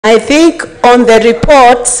I think on the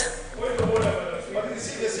report,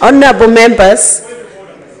 honorable members,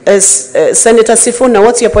 Senator Sifuna,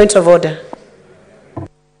 what's your point of order?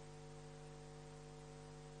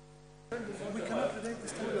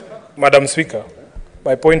 Madam Speaker,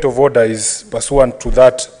 my point of order is pursuant to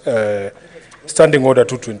that Standing Order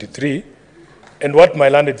 223 and what my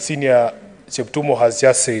learned senior Cheptumo has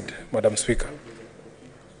just said, Madam Speaker.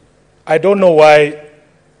 I don't know why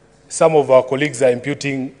some of our colleagues are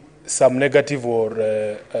imputing some negative or,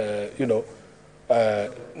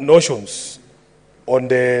 notions on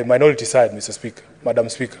the minority side, Mr. Speaker, Madam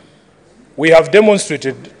Speaker. We have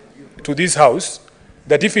demonstrated to this House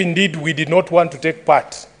that if indeed we did not want to take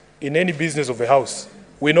part in any business of a House,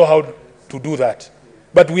 we know how to do that.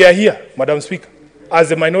 But we are here, Madam Speaker, as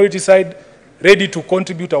the minority side, ready to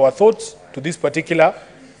contribute our thoughts to these particular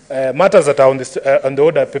matters that are on the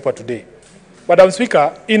order paper today. Madam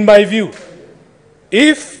Speaker, in my view,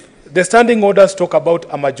 if the standing orders talk about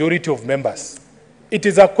a majority of members, it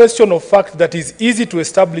is a question of fact that is easy to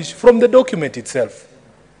establish from the document itself.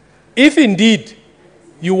 If indeed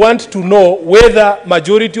you want to know whether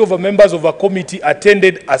majority of the members of a committee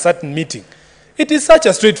attended a certain meeting, it is such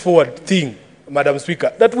a straightforward thing, Madam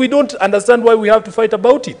Speaker, that we don't understand why we have to fight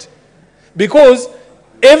about it. Because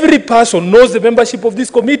every person knows the membership of this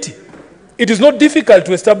committee. It is not difficult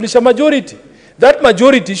to establish a majority. That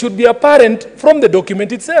majority should be apparent from the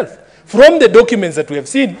document itself. From the documents that we have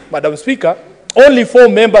seen, Madam Speaker, only 4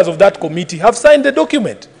 members of that committee have signed the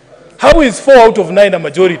document. How is 4 out of 9 a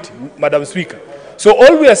majority, Madam Speaker? So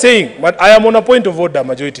all we are saying, but I am on a point of order,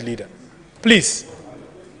 Majority Leader. Please.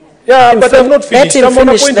 Yeah, but I'm not finished. Let him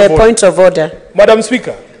finish the point of order. Madam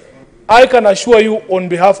Speaker, I can assure you on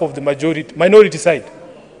behalf of the minority side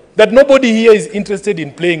that nobody here is interested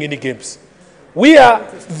in playing any games. We are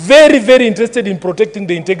very, very interested in protecting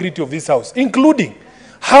the integrity of this House, including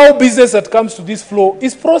how business that comes to this floor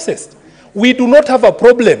is processed. We do not have a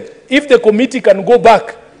problem if the committee can go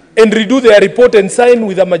back and redo their report and sign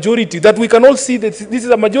with a majority, that we can all see that this is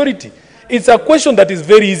a majority. It's a question that is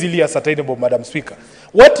very easily ascertainable, Madam Speaker.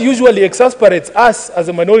 What usually exasperates us as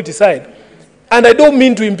a minority side, and I don't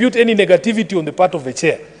mean to impute any negativity on the part of the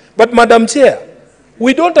chair, but Madam Chair,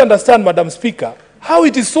 we don't understand, Madam Speaker, how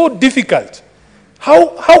it is so difficult.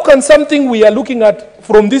 How can something we are looking at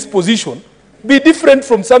from this position be different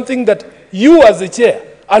from something that you as the chair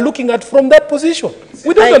are looking at from that position?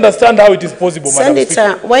 We don't understand how it is possible, Madam Speaker.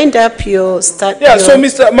 Senator, wind up your start. Yeah, so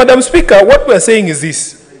Madam Speaker, what we are saying is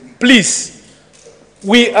this. Please,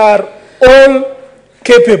 we are all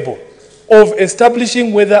capable of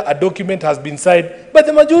establishing whether a document has been signed by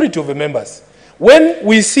the majority of the members. When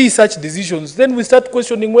we see such decisions, then we start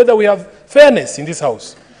questioning whether we have fairness in this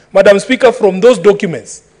House. Madam Speaker, from those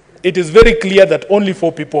documents, it is very clear that only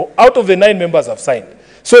 4 people out of the 9 members have signed.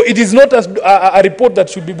 So it is not a report that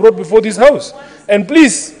should be brought before this House. And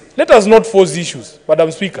please, let us not force issues,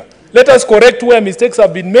 Madam Speaker. Let us correct where mistakes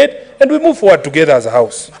have been made, and we move forward together as a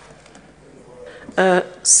House.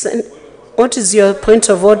 What is your point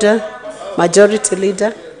of order, Majority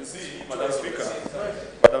Leader?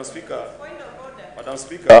 Madam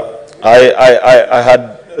Speaker, I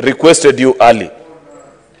had requested you early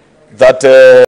that